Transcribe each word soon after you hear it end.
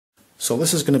So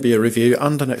this is going to be a review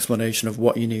and an explanation of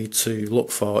what you need to look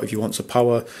for if you want to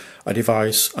power a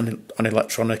device, an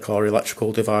electronic or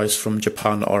electrical device from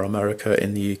Japan or America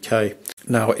in the UK.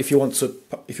 Now, if you want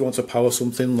to power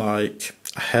something like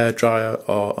a hairdryer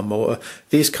or a motor,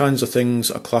 these kinds of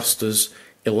things are classed as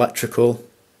electrical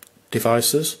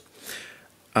devices,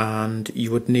 and you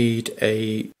would need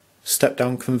a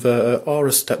step-down converter or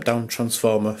a step-down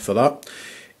transformer for that.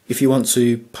 If you want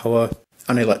to power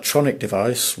an electronic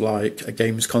device like a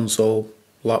games console,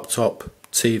 laptop,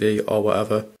 TV or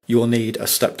whatever, you will need a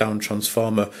step-down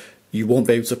transformer. You won't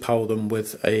be able to power them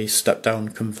with a step-down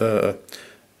converter.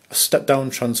 A step-down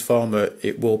transformer,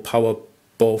 it will power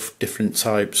both different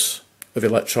types of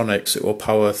electronics. It will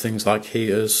power things like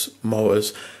heaters,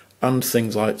 motors, and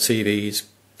things like TVs,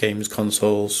 games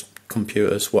consoles,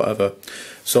 computers, whatever.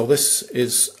 So this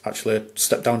is actually a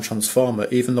step-down transformer,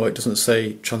 even though it doesn't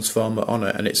say transformer on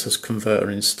it and it says converter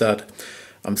instead.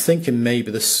 I'm thinking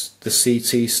maybe the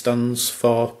CT stands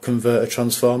for converter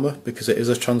transformer, because it is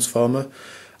a transformer,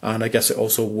 and I guess it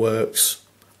also works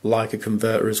like a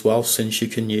converter as well, since you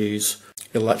can use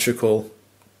electrical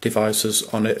devices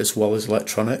on it as well as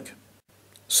electronic.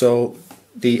 So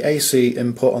the AC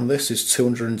input on this is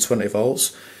 220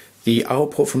 volts. The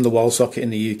output from the wall socket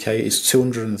in the UK is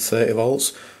 230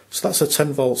 volts, so that's a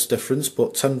 10 volts difference,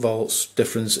 but 10 volts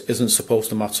difference isn't supposed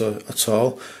to matter at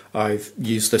all. I've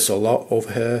used this a lot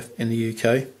over here in the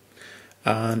UK,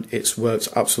 and it's worked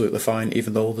absolutely fine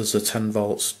even though there's a 10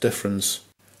 volts difference.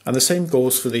 And the same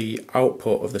goes for the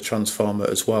output of the transformer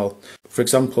as well. For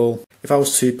example, if I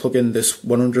was to plug in this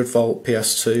 100 volt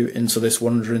PS2 into this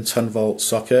 110 volt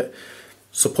socket,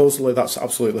 supposedly that's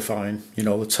absolutely fine. You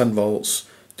know, the 10 volts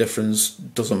difference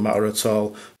doesn't matter at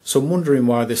all. So I'm wondering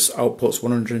why this outputs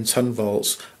 110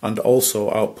 volts and also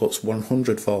outputs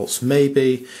 100 volts.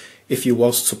 Maybe if you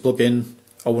was to plug in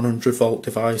a 100 volt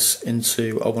device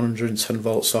into a 110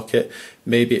 volt socket,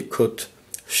 maybe it could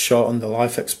shorten the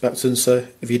life expectancy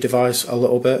of your device a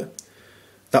little bit.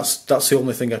 That's the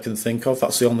only thing I can think of.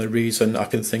 That's the only reason I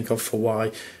can think of for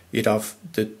why you'd have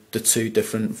the two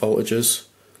different voltages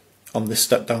on this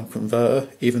step-down converter,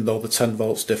 even though the 10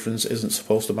 volts difference isn't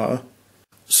supposed to matter.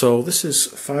 So this is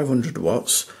 500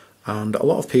 watts, and a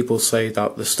lot of people say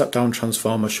that the step-down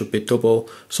transformer should be double.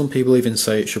 Some people even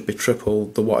say it should be triple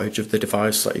the wattage of the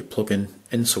device that you plug in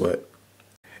into it.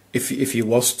 If you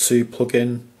was to plug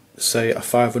in, say, a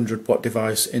 500 watt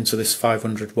device into this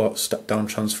 500 watt step-down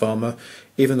transformer,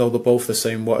 even though they're both the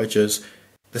same wattages,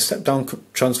 the step-down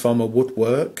transformer would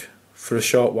work for a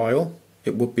short while.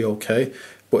 It would be okay.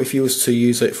 But if you was to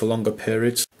use it for longer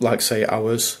periods, like say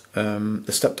hours,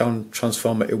 the step-down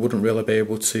transformer, it wouldn't really be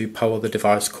able to power the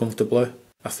device comfortably.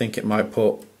 I think it might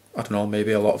put, I don't know,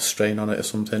 maybe a lot of strain on it or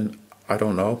something, I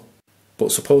don't know.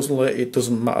 But supposedly it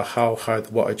doesn't matter how high the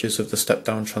wattage is of the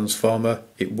step-down transformer,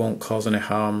 it won't cause any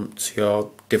harm to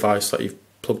your device that you've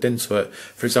plugged into it.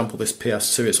 For example, this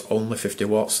PS2 is only 50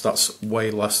 watts, that's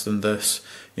way less than this.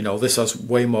 You know, this has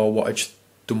way more wattage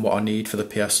than what I need for the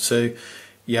PS2,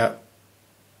 yet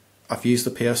I've used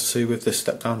the PS2 with this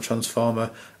step-down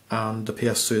transformer and the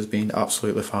PS2 has been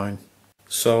absolutely fine.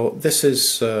 So this is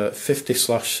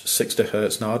 50/60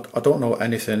 Hz. Now I don't know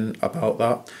anything about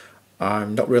that.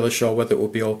 I'm not really sure whether it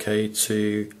would be okay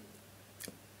to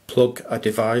plug a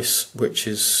device which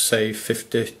is say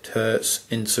 50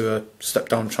 Hz into a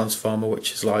step-down transformer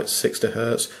which is like 60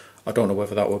 Hz. I don't know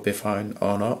whether that would be fine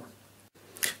or not.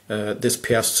 This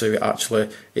PS2 actually,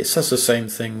 it says the same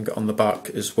thing on the back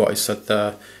as what it said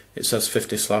there. It says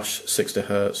 50/60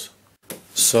 Hz.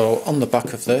 So on the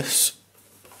back of this,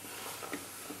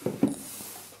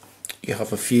 you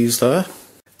have a fuse there.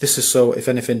 This is so if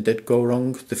anything did go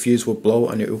wrong, the fuse will blow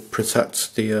and it will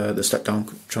protect the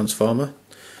step-down transformer.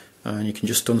 And you can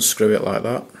just unscrew it like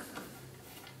that.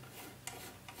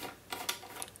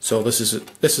 So this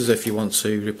is if you want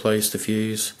to replace the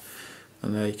fuse,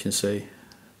 and there you can see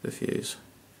the fuse.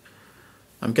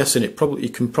 I'm guessing you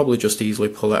can probably just easily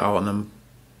pull it out and then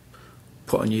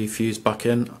put a new fuse back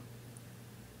in.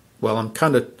 Well, I'm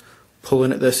kind of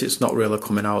pulling at this, it's not really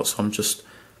coming out, so I'm just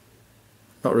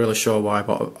not really sure why,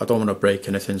 but I don't want to break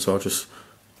anything, so I'll just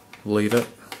leave it.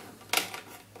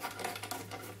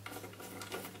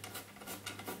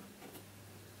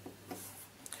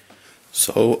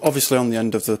 So obviously on the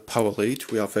end of the power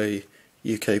lead we have a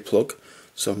UK plug,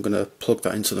 so I'm going to plug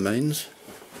that into the mains.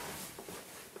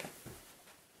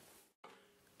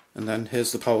 And then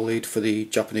here's the power lead for the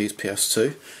Japanese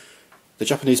PS2. The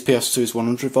Japanese PS2 is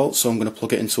 100 volts, so I'm going to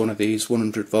plug it into one of these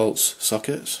 100 volts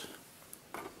sockets.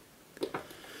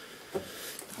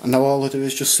 And now all I do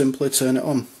is just simply turn it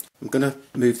on. I'm going to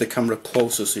move the camera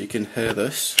closer so you can hear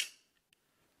this.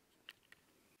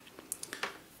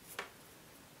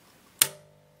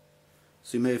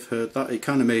 So you may have heard that. It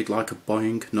kind of made like a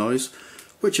boing noise,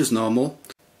 which is normal.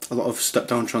 A lot of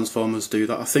step-down transformers do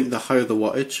that. I think the higher the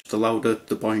wattage, the louder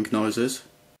the boing noise is.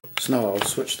 So now I'll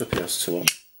switch the PS2 on.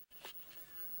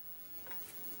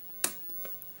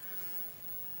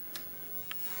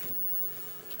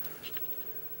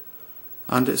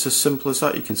 And it's as simple as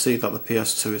that. You can see that the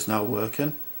PS2 is now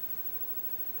working.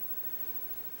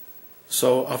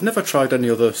 So I've never tried any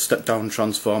other step-down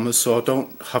transformers, so I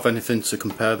don't have anything to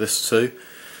compare this to.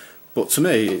 But to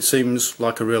me, it seems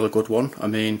like a really good one. I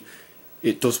mean,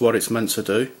 it does what it's meant to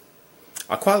do.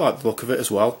 I quite like the look of it as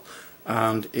well,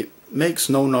 and it makes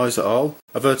no noise at all.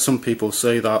 I've heard some people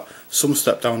say that some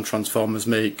step-down transformers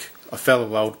make a fairly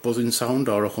loud buzzing sound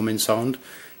or a humming sound.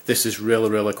 This is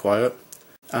really quiet.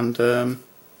 And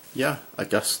yeah, I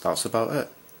guess that's about it.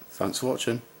 Thanks for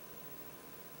watching.